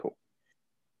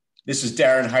This is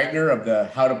Darren Heitner of the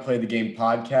How to Play the Game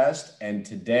podcast, and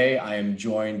today I am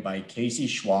joined by Casey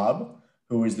Schwab,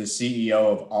 who is the CEO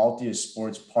of Altius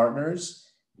Sports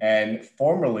Partners and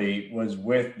formerly was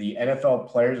with the NFL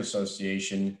Players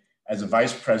Association as a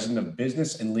vice president of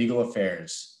business and legal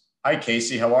affairs. Hi,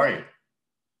 Casey. How are you?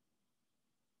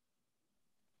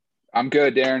 I'm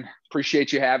good, Darren.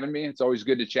 Appreciate you having me. It's always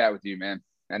good to chat with you, man.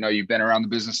 I know you've been around the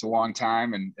business a long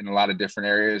time and in a lot of different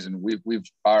areas, and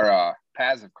our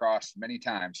paths have crossed many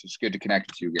times. So it's good to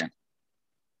connect with you again.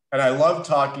 And I love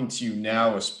talking to you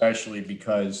now, especially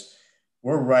because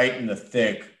we're right in the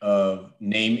thick of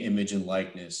name, image, and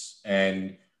likeness.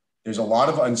 And there's a lot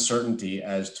of uncertainty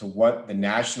as to what the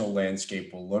national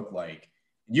landscape will look like.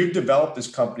 You've developed this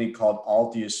company called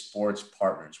Altius Sports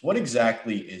Partners. What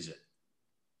exactly is it?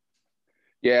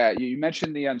 Yeah, you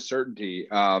mentioned the uncertainty,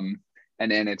 and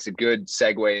then it's a good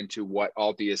segue into what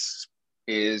Altius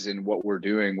is and what we're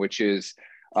doing, which is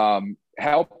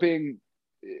helping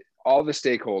all the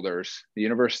stakeholders, the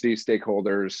university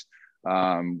stakeholders,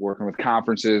 working with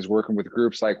conferences, working with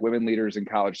groups like Women Leaders in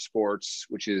College Sports,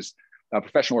 which is a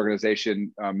professional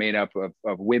organization made up of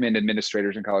women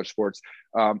administrators in college sports,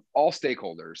 all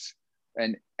stakeholders,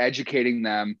 and educating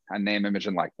them on name, image,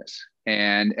 and likeness,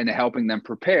 and helping them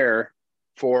prepare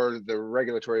for the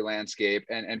regulatory landscape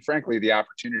and frankly, the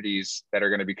opportunities that are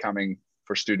going to be coming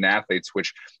for student athletes,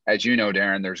 which, as you know,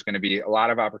 Darren, there's going to be a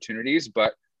lot of opportunities,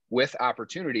 but with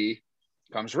opportunity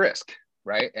comes risk,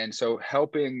 right? And so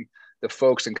helping the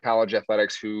folks in college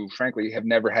athletics who frankly have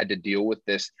never had to deal with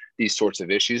these sorts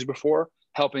of issues before,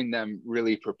 helping them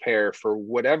really prepare for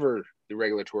whatever the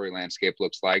regulatory landscape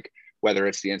looks like, whether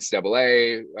it's the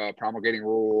NCAA promulgating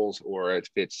rules, or if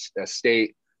it's a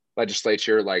state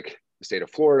legislature like the state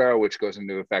of Florida, which goes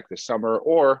into effect this summer,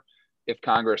 or if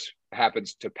Congress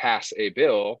happens to pass a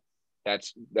bill that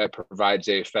provides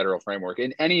a federal framework.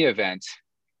 In any event,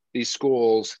 these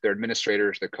schools, their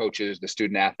administrators, the coaches, the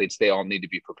student athletes, they all need to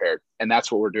be prepared. And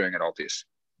that's what we're doing at Altius.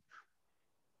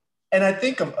 And I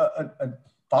think a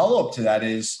follow-up to that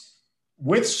is,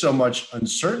 with so much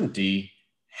uncertainty,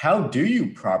 how do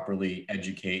you properly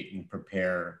educate and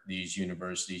prepare these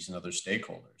universities and other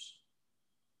stakeholders?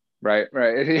 Right.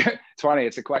 It's funny.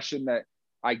 It's a question that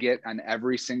I get on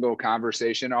every single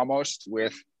conversation almost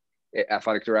with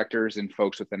athletic directors and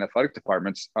folks within athletic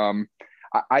departments.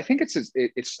 I think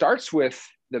it starts with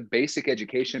the basic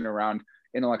education around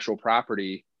intellectual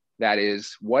property. That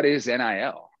is, what is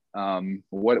NIL?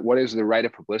 What is the right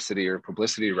of publicity or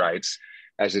publicity rights,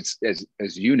 as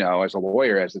you know, as a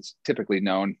lawyer, as it's typically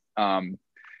known,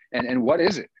 and what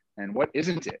is it and what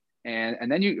isn't it?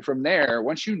 And then you, from there,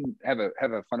 once you have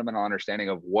a fundamental understanding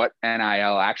of what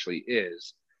NIL actually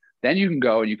is, then you can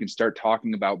go and you can start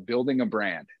talking about building a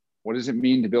brand. What does it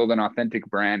mean to build an authentic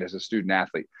brand as a student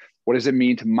athlete? What does it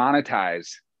mean to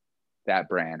monetize that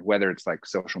brand, whether it's like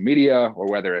social media or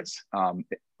whether it's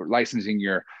licensing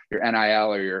your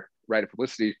NIL or your right of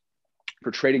publicity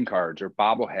for trading cards or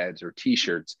bobbleheads or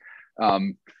T-shirts.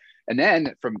 And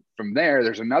then from there,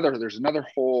 there's another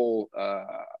whole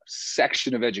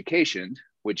section of education,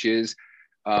 which is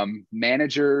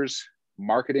managers,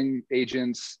 marketing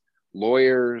agents,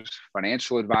 lawyers,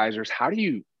 financial advisors. How do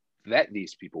you vet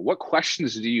these people? What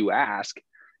questions do you ask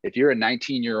if you're a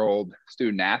 19-year-old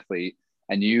student athlete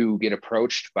and you get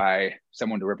approached by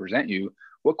someone to represent you?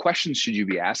 What questions should you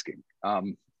be asking?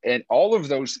 And all of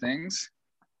those things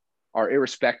are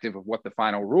irrespective of what the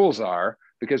final rules are,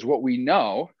 because what we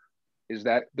know is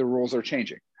that the rules are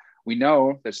changing. We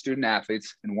know that student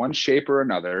athletes in one shape or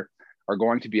another are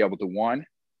going to be able to, one,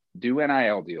 do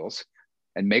NIL deals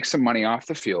and make some money off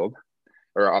the field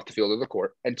of the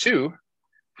court, and two,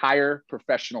 hire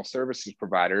professional services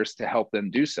providers to help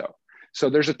them do so. So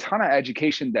there's a ton of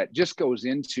education that just goes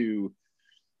into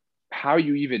how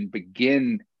you even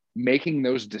begin making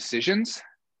those decisions,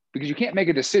 because you can't make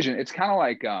a decision. It's kind of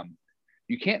like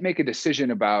you can't make a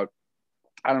decision about,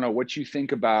 I don't know, what you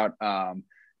think about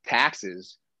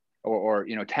taxes or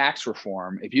tax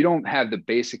reform if you don't have the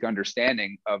basic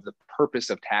understanding of the purpose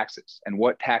of taxes and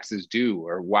what taxes do,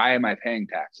 or why am I paying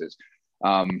taxes.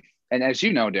 And as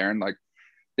you know, Darren, like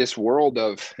this world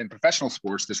in professional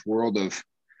sports, this world of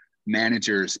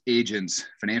managers, agents,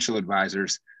 financial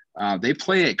advisors, they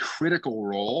play a critical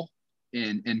role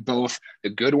in both. The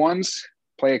good ones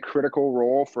play a critical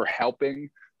role for helping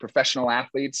professional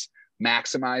athletes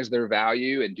maximize their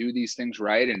value and do these things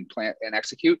right and plan and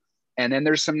execute. And then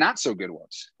there's some not so good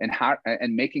ones,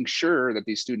 and making sure that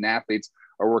these student athletes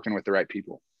are working with the right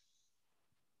people.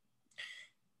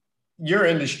 Your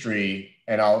industry,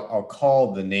 and I'll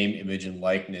call the name, image, and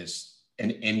likeness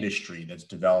an industry that's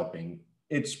developing.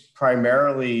 It's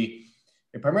primarily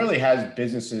it primarily has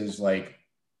businesses like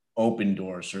Open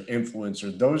Doors or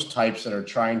Influencer, those types that are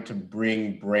trying to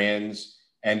bring brands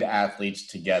and athletes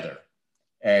together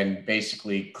and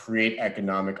basically create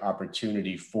economic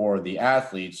opportunity for the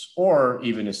athletes or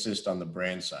even assist on the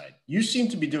brand side. You seem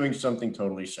to be doing something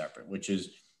totally separate, which is,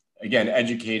 again,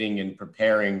 educating and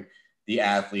preparing the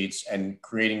athletes and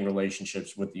creating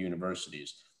relationships with the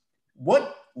universities.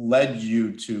 What led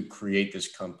you to create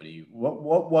this company?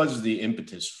 What was the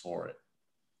impetus for it?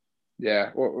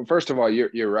 Yeah. Well, first of all,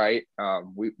 you're right.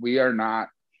 We are not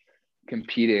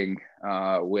competing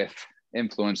with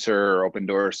Influencer or Open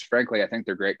Doors. Frankly, I think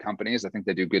they're great companies. I think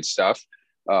they do good stuff.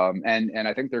 And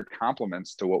I think they're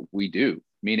complements to what we do,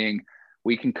 meaning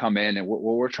we can come in and what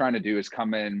we're trying to do is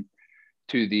come in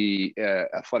to the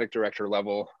athletic director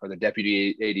level or the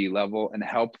deputy AD level and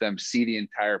help them see the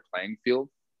entire playing field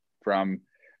from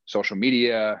social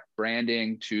media,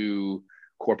 branding to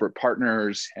corporate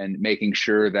partners, and making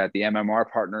sure that the MMR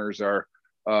partners are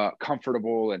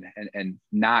comfortable and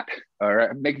not,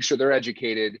 or making sure they're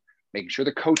educated, making sure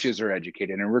the coaches are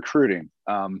educated and recruiting.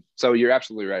 So you're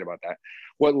absolutely right about that.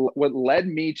 What led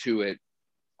me to it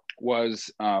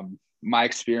was my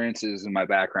experiences and my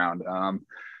background.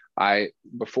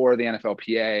 Before the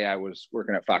NFLPA, I was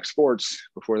working at Fox Sports.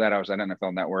 Before that, I was at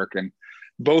NFL Network, and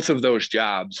both of those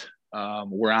jobs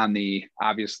were on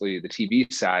obviously the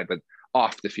TV side, but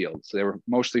off the field. So they were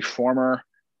mostly former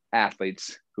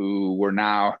athletes who were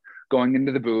now going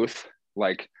into the booth,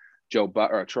 like Troy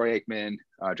Aikman.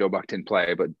 Joe Buck didn't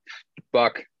play, but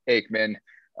Buck, Aikman,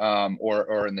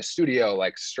 or in the studio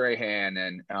like Strahan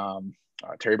and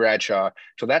Terry Bradshaw.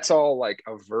 So that's all like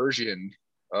a version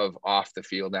of off the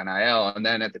field NIL. And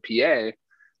then at the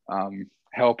PA,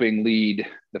 helping lead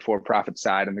the for-profit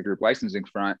side and the group licensing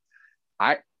front,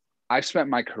 I've spent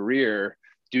my career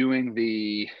doing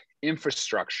the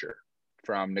infrastructure,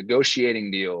 from negotiating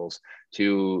deals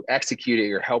to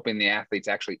executing or helping the athletes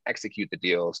actually execute the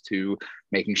deals, to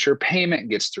making sure payment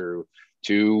gets through,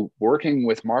 to working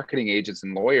with marketing agents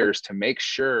and lawyers to make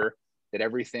sure that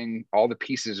everything, all the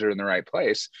pieces are in the right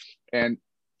place. And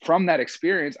from that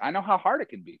experience, I know how hard it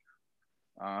can be.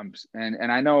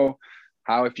 And I know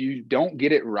how, if you don't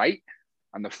get it right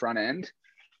on the front end,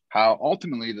 how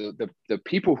ultimately the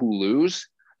people who lose,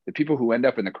 the people who end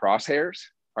up in the crosshairs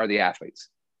are the athletes.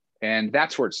 And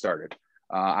that's where it started.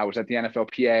 I was at the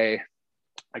NFLPA,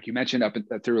 like you mentioned,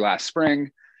 through last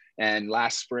spring. And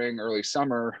last spring, early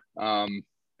summer,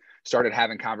 started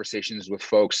having conversations with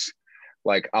folks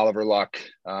like Oliver Luck,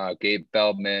 Gabe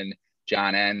Feldman,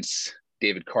 John Entz,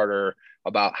 David Carter,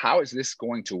 about how is this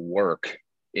going to work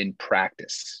in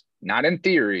practice, not in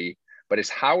theory, but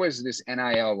how is this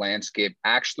NIL landscape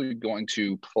actually going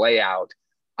to play out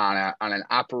on an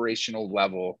operational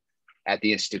level at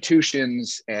the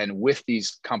institutions and with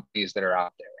these companies that are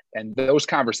out there. And those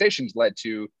conversations led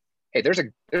to, hey, there's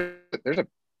a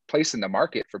place in the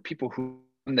market for people who've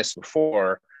done this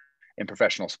before in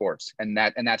professional sports. And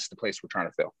that's the place we're trying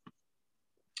to fill.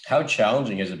 How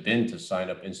challenging has it been to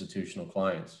sign up institutional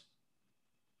clients?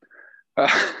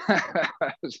 That's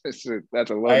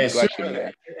a loaded question,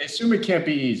 man. I assume it can't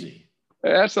be easy.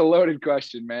 That's a loaded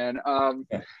question, man.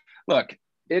 Look,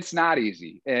 it's not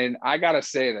easy. And I got to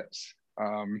say this.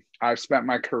 I've spent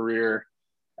my career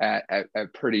at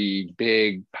pretty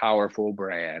big, powerful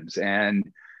brands.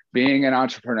 And being an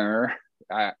entrepreneur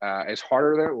is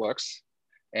harder than it looks.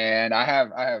 And I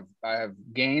have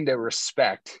gained a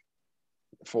respect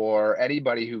for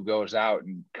anybody who goes out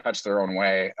and cuts their own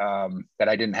way that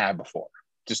I didn't have before,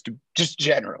 just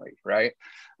generally, right?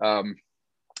 And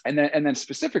then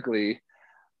specifically,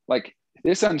 like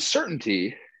this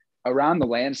uncertainty around the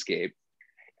landscape.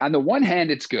 On the one hand,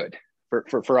 it's good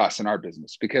for us in our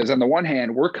business, because on the one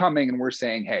hand, we're coming and we're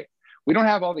saying, hey, we don't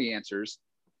have all the answers,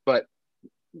 but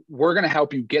we're going to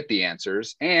help you get the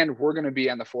answers, and we're going to be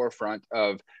on the forefront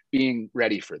of being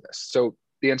ready for this. So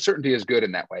the uncertainty is good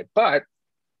in that way. But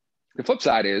the flip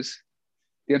side is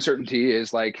the uncertainty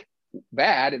is like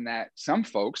bad in that some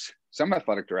folks, some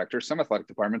athletic directors, some athletic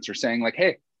departments are saying like,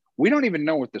 hey, we don't even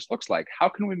know what this looks like. How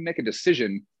can we make a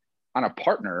decision on a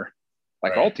partner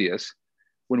like Altius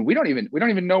when we don't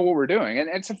even know what we're doing? And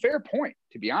it's a fair point,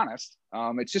 to be honest.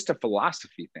 It's just a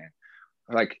philosophy thing.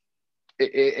 Like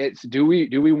it's do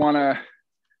we want to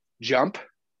jump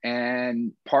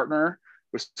and partner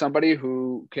with somebody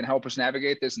who can help us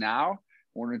navigate this now,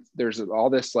 or there's all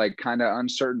this like kind of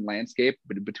uncertain landscape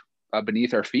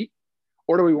beneath our feet?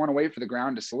 Or do we want to wait for the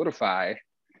ground to solidify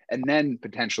and then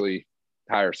potentially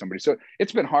hire somebody? So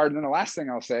it's been hard. And then the last thing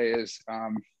I'll say is,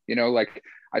 like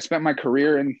I spent my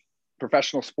career in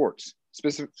professional sports,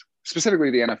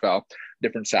 specifically the NFL,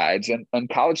 different sides, and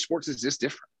college sports is just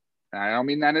different. And I don't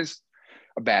mean that as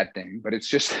a bad thing, but it's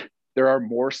just there are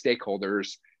more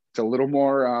stakeholders. It's a little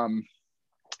more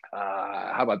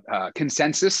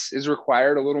consensus is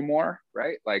required a little more,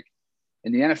 right? Like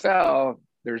in the NFL,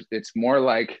 it's more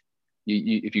like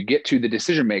if you get to the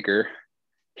decision maker,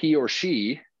 he or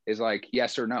she is like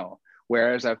yes or no.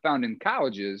 Whereas I've found in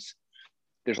colleges,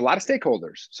 there's a lot of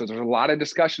stakeholders. So there's a lot of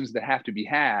discussions that have to be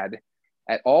had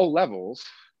at all levels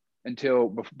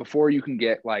before you can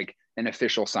get like an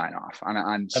official sign off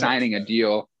on signing a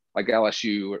deal like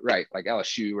LSU, right? Like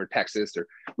LSU or Texas, or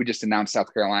we just announced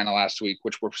South Carolina last week,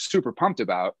 which we're super pumped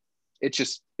about. It's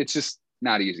just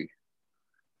not easy.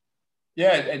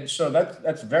 Yeah, and so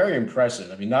that's very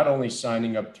impressive. I mean, not only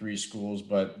signing up 3 schools,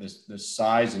 but the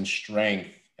size and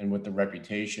strength, and with the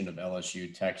reputation of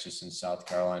LSU, Texas, and South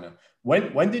Carolina.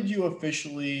 When did you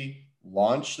officially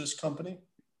launch this company?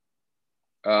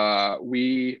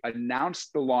 We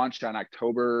announced the launch on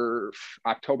October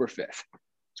 5th.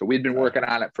 So we'd been working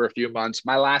on it for a few months.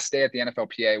 My last day at the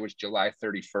NFLPA was July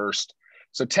 31st.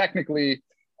 So technically,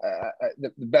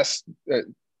 the best,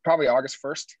 probably August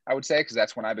 1st, I would say, because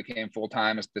that's when I became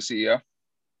full-time as the CEO.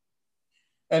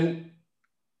 And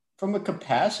from a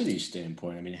capacity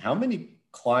standpoint, I mean, how many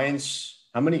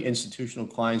institutional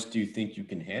clients do you think you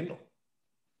can handle?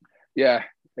 Yeah.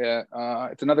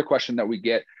 It's another question that we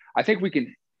get. I think we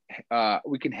can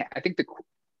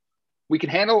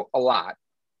handle a lot,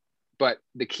 but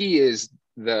the key is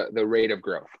the rate of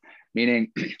growth,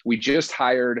 meaning we just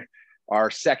hired our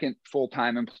second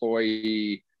full-time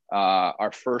employee,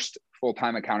 our first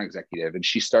full-time account executive, and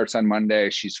she starts on Monday.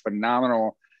 She's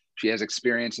phenomenal. She has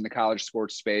experience in the college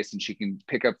sports space, and she can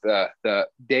pick up the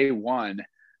day one,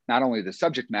 not only the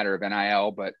subject matter of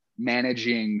NIL, but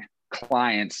managing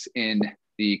clients in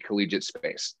the collegiate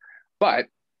space. But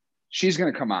she's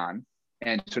going to come on.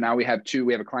 And so now we have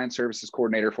a client services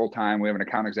coordinator full-time. We have an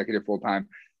account executive full-time.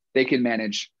 They can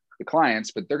manage the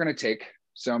clients, but they're going to take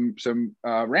some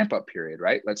ramp up period,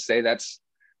 right? Let's say that's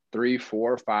 3,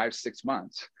 4, 5, 6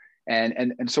 months.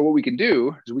 And so what we can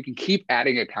do is we can keep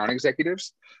adding account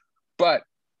executives, but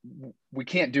we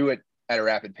can't do it at a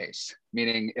rapid pace.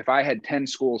 Meaning if I had 10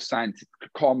 schools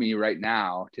call me right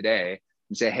now today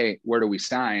and say, hey, where do we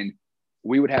sign?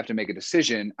 We would have to make a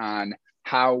decision on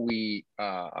how we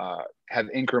have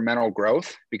incremental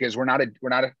growth, because we're not a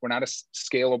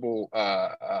scalable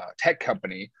tech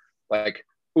company like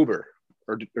Uber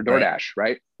or DoorDash,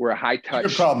 right? We're a high touch.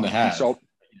 It's a good problem to have.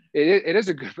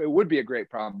 It would be a great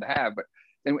problem to have, but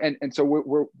and so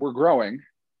we're growing,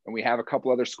 and we have a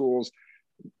couple other schools,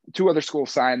 2 other schools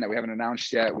signed that we haven't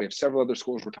announced yet. We have several other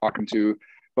schools we're talking to,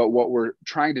 but what we're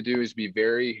trying to do is be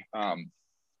very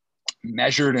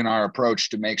measured in our approach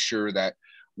to make sure that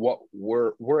what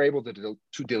we're able to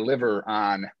deliver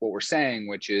on what we're saying,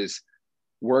 which is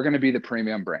we're going to be the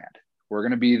premium brand. We're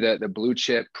going to be the blue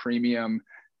chip premium,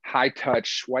 high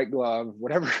touch, white glove,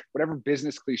 whatever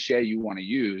business cliche you want to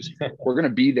use. We're going to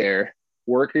be there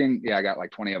working. Yeah, I got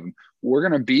like 20 of them. We're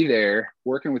going to be there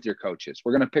working with your coaches.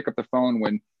 We're going to pick up the phone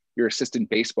when your assistant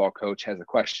baseball coach has a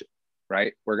question,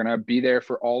 right? We're going to be there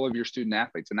for all of your student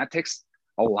athletes. And that takes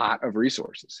a lot of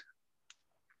resources.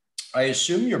 I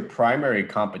assume your primary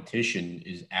competition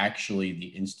is actually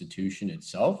the institution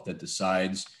itself that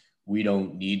decides we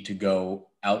don't need to go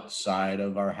outside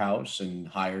of our house and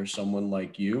hire someone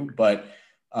like you. But,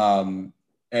 and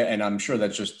I'm sure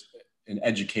that's just an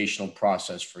educational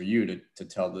process for you to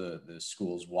tell the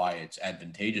schools why it's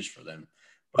advantageous for them.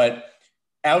 But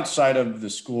outside of the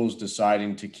schools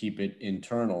deciding to keep it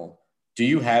internal, do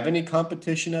you have any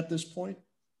competition at this point?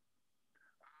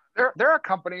 There are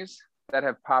companies that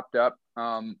have popped up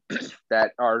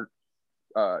that are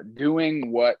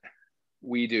doing what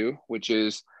we do, which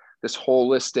is this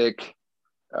holistic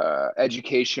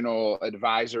educational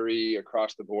advisory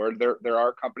across the board. There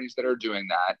are companies that are doing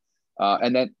that.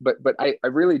 But I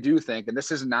really do think, and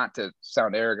this is not to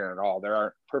sound arrogant at all, there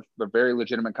are very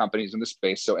legitimate companies in the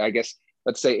space. So I guess,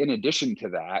 let's say in addition to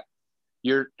that,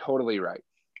 you're totally right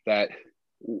that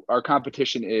our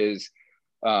competition is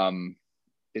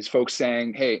folks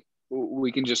saying, hey,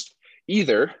 we can just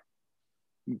either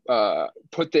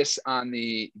put this on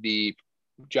the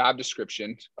job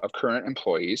description of current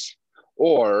employees,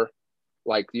 or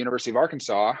like the University of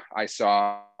Arkansas, I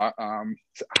saw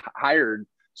hired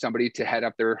somebody to head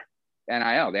up their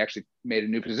NIL. They actually made a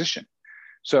new position.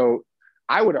 So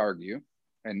I would argue,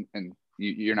 and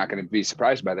you're not going to be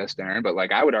surprised by this, Darren, but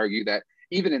like I would argue that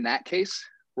even in that case,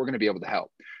 we're going to be able to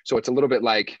help. So it's a little bit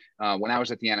like when I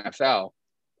was at the NFL,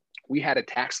 we had a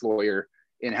tax lawyer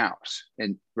in-house,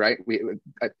 and right,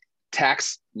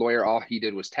 tax lawyer, all he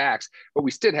did was tax, but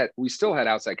we still had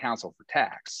outside counsel for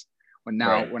tax. When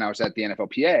I was at the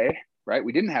NFLPA, right,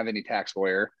 we didn't have any tax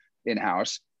lawyer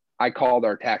in-house. I called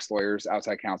our tax lawyers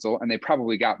outside counsel, and they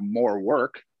probably got more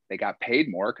work. They got paid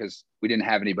more because we didn't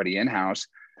have anybody in-house.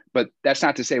 But that's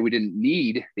not to say we didn't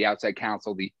need the outside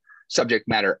counsel, the subject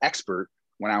matter expert,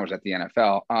 when I was at the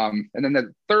NFL. And then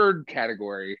the third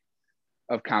category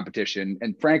of competition,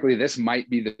 and frankly, this might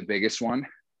be the biggest one.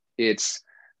 It's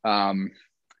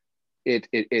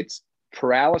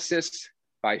paralysis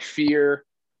by fear,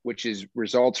 which is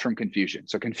results from confusion.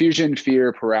 So confusion,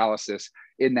 fear, paralysis,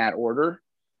 in that order,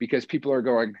 because people are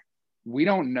going, we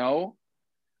don't know.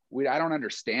 I don't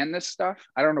understand this stuff.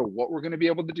 I don't know what we're going to be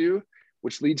able to do,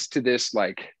 which leads to this,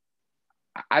 like,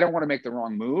 I don't want to make the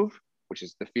wrong move, which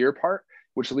is the fear part,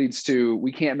 which leads to,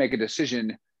 we can't make a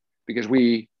decision because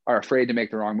we are afraid to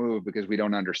make the wrong move because we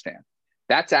don't understand.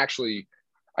 That's actually,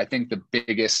 I think, the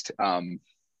biggest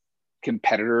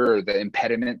competitor, or the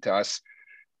impediment to us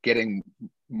getting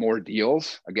more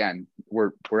deals. Again,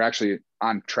 we're actually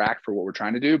on track for what we're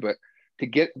trying to do, but to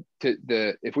get to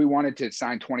if we wanted to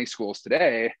sign 20 schools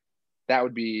today, that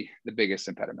would be the biggest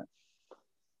impediment.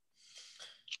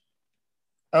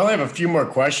 I only have a few more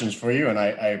questions for you, and I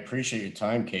appreciate your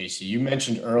time, Casey. You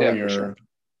mentioned earlier,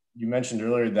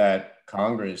 that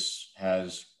Congress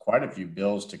has quite a few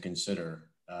bills to consider.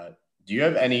 Do you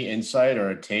have any insight or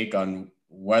a take on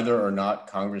whether or not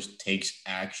Congress takes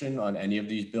action on any of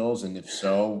these bills, and if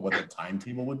so, what the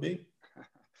timetable would be?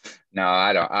 No,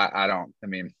 I don't. I don't. I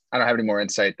mean, I don't have any more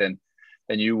insight than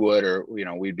you would, or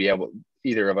we'd be able.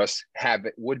 Either of us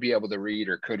would be able to read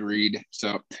or could read.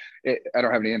 So I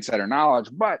don't have any insider knowledge.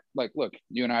 But like, look,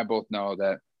 you and I both know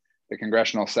that the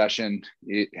congressional session,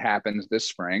 it happens this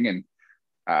spring, and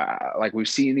like, we've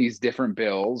seen these different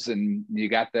bills, and you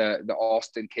got the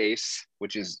Alston case,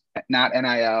 which is not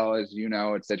NIL, as you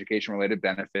know, it's education related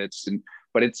benefits,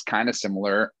 but it's kind of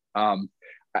similar.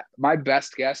 My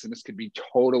best guess, and this could be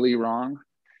totally wrong,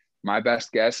 my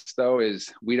best guess though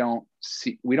is we don't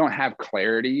have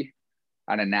clarity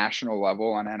on a national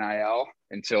level on NIL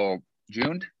until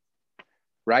June,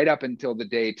 right up until the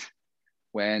date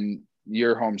when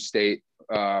your home state,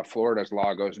 Florida's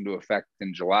law, goes into effect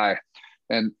in July.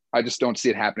 And I just don't see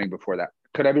it happening before that.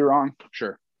 Could I be wrong?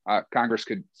 Sure. Congress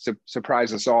could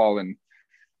surprise us all and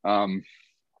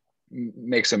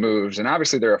make some moves. And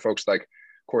obviously there are folks like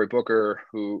Cory Booker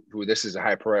who this is a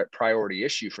high priority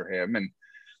issue for him. And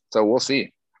so we'll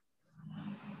see.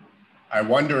 I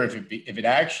wonder if it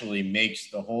actually makes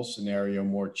the whole scenario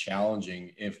more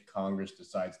challenging if Congress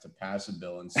decides to pass a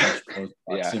bill in such close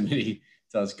proximity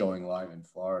to us going live in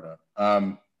Florida.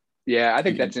 Yeah, I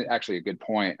think that's actually a good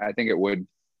point. I think it would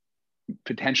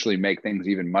potentially make things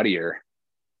even muddier.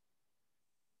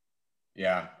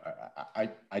 Yeah,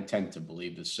 I tend to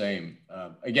believe the same.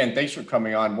 Again, thanks for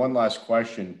coming on. One last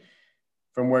question.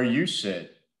 From where you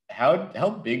sit,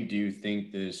 how big do you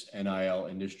think this NIL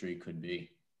industry could be?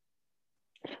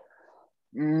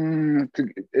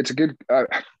 It's a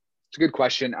good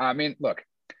question. I mean, look,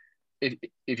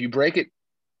 if you break it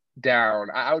down,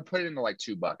 I would put it into like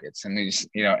two buckets. And these,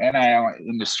 NIL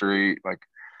industry, like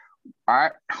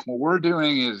what we're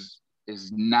doing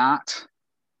is not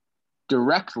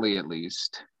directly, at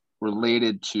least,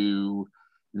 related to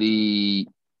the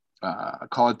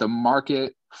call it the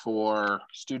market for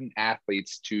student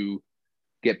athletes to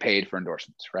get paid for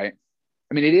endorsements, right?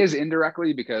 I mean, it is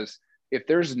indirectly, because if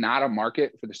there's not a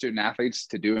market for the student athletes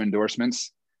to do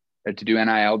endorsements or to do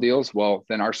NIL deals, well,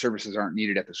 then our services aren't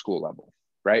needed at the school level,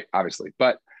 right? Obviously,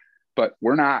 but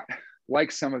we're not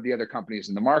like some of the other companies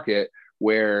in the market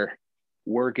where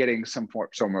we're getting some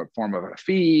form of a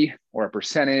fee or a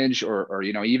percentage, or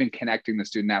even connecting the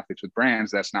student athletes with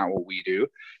brands. That's not what we do.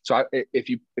 So if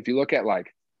you look at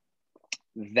like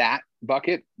that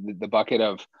bucket, the bucket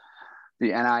of the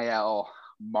NIL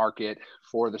market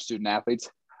for the student athletes,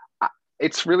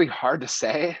 it's really hard to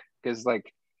say, because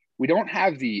like we don't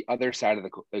have the other side of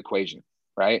the equation,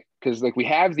 right? Because like we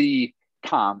have the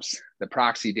comps, the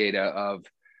proxy data of,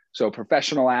 so a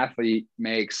professional athlete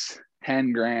makes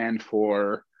 10 grand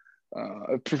for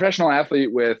a professional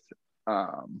athlete with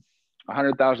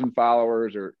 100,000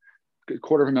 followers or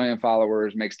 250,000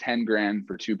 followers makes 10 grand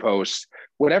for 2 posts.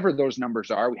 Whatever those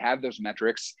numbers are, we have those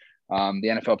metrics. The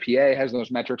NFLPA has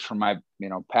those metrics from my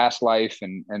past life,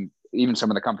 and even some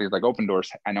of the companies like Open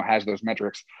Doors I know has those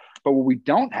metrics. But what we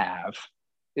don't have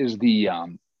is the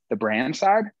brand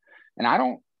side, and I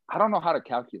don't know how to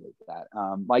calculate that.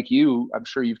 Like you, I'm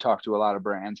sure you've talked to a lot of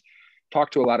brands.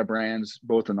 Both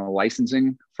in the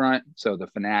licensing front, so the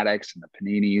Fanatics and the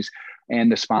Paninis,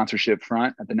 and the sponsorship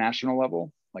front at the national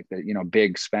level. like the,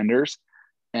 big spenders.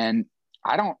 And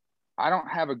I don't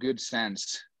have a good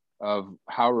sense of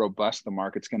how robust the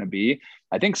market's going to be.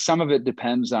 I think some of it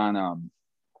depends on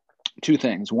two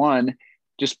things. One,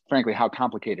 just frankly, how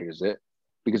complicated is it?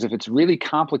 Because if it's really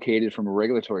complicated from a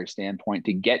regulatory standpoint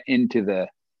to get into the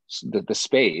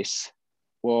space,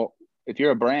 well, if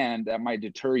you're a brand, that might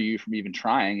deter you from even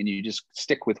trying, and you just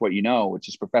stick with what you know, which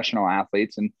is professional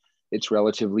athletes, and it's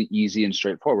relatively easy and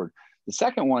straightforward. The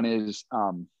second one is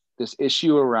this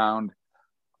issue around,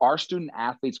 are student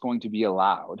athletes going to be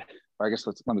allowed, or I guess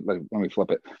let me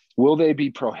flip it. Will they be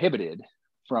prohibited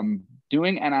from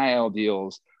doing NIL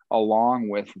deals along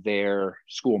with their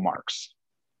school marks?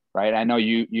 Right. I know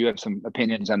you have some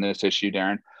opinions on this issue,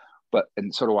 Darren,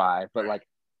 and so do I. But like,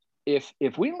 if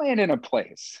we land in a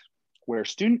place where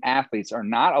student athletes are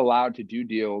not allowed to do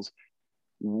deals,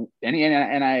 any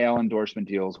NIL endorsement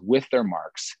deals with their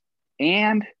marks,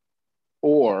 and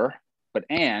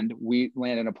we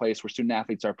land in a place where student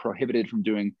athletes are prohibited from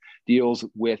doing deals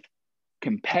with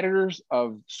competitors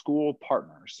of school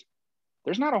partners,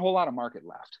 there's not a whole lot of market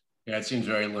left. Yeah, it seems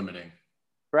very limiting.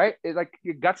 Right?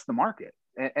 It guts the market.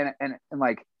 And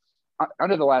like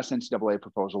under the last NCAA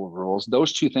proposal of rules,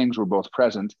 those two things were both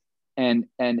present. And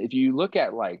if you look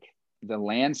at like the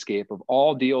landscape of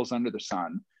all deals under the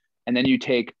sun, and then you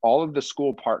take all of the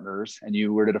school partners and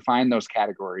you were to define those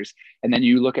categories, and then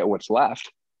you look at what's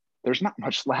left, there's not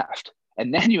much left.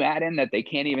 And then you add in that they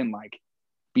can't even like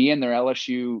be in their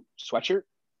LSU sweatshirt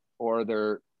or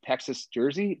their Texas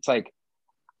jersey. It's like,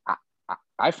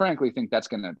 I frankly think that's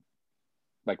going to,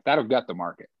 like, that'll gut the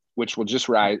market, which will just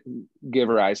give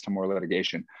rise to more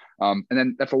litigation. And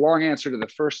then that's a long answer to the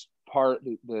first part.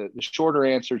 The shorter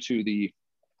answer to the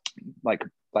like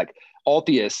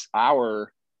Altius,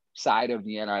 our side of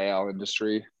the NIL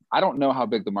industry, I don't know how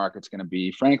big the market's going to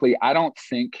be. Frankly, I don't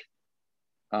think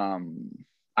the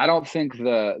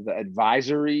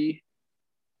advisory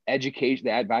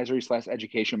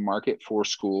education market for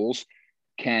schools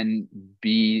can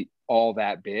be all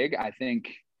that big. I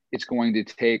think it's going to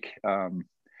take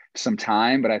some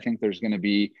time, but I think there's going to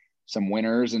be some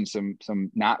winners and some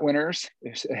not winners.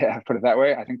 Put it that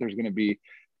way. I think there's going to be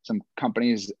some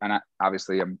companies, and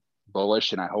obviously I'm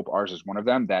bullish, and I hope ours is one of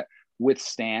them, that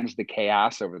withstands the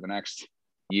chaos over the next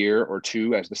year or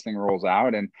two as this thing rolls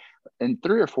out. And in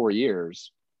 3 or 4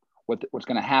 years, what's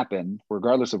going to happen,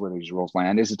 regardless of where these rules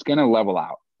land, is it's going to level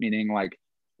out. Meaning, like,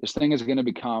 this thing is going to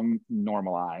become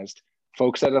normalized.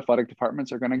 Folks at athletic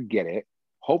departments are going to get it.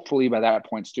 Hopefully by that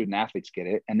point, student athletes get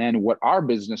it. And then what our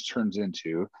business turns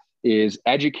into is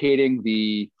educating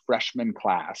the freshman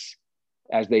class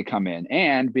as they come in,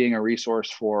 and being a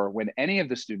resource for when any of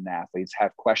the student athletes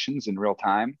have questions in real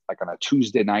time, like on a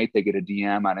Tuesday night, they get a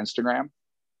DM on Instagram.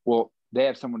 Well, they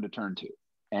have someone to turn to.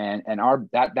 And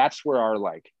that's where our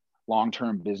like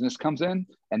long-term business comes in.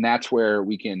 And that's where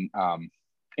we can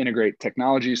integrate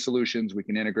technology solutions. We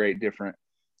can integrate different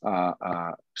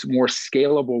more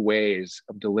scalable ways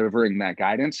of delivering that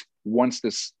guidance once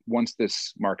this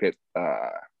market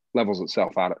levels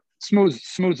itself out,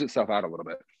 smooths itself out a little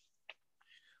bit.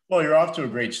 Well, you're off to a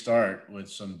great start with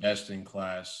some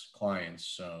best-in-class clients.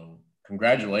 So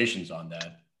congratulations on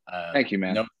that. Thank you,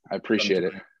 man. I appreciate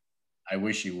it. I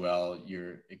wish you well.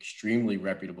 You're extremely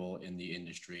reputable in the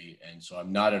industry. And so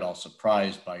I'm not at all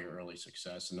surprised by your early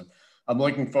success. And I'm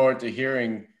looking forward to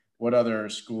hearing what other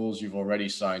schools you've already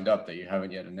signed up that you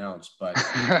haven't yet announced. But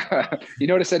you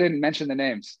notice I didn't mention the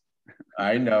names.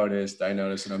 I noticed, and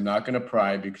I'm not going to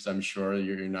pry because I'm sure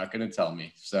you're not going to tell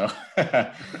me. So,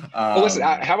 well, listen,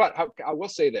 I will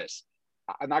say this.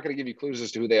 I'm not going to give you clues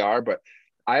as to who they are, but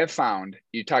I have found,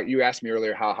 you asked me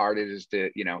earlier how hard it is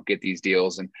to, get these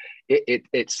deals. And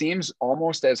it seems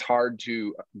almost as hard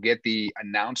to get the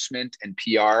announcement and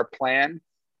PR plan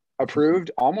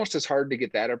approved, almost as hard to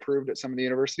get that approved at some of the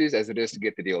universities as it is to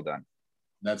get the deal done.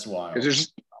 That's wild. Because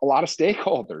there's a lot of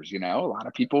stakeholders,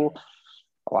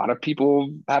 a lot of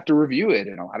people have to review it,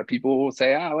 and a lot of people will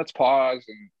say, let's pause.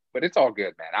 But it's all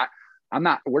good, man.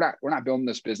 We're not building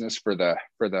this business for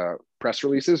the press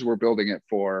releases. We're building it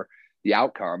for the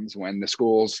outcomes when the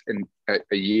schools in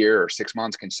a year or 6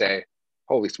 months can say,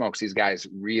 holy smokes, these guys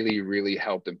really, really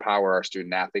helped empower our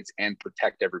student athletes and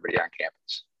protect everybody on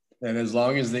campus. And as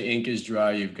long as the ink is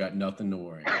dry, you've got nothing to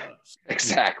worry about.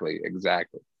 Exactly.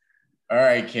 All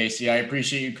right, Casey, I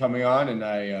appreciate you coming on, and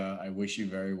I wish you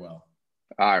very well.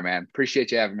 All right, man.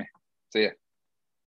 Appreciate you having me. See ya.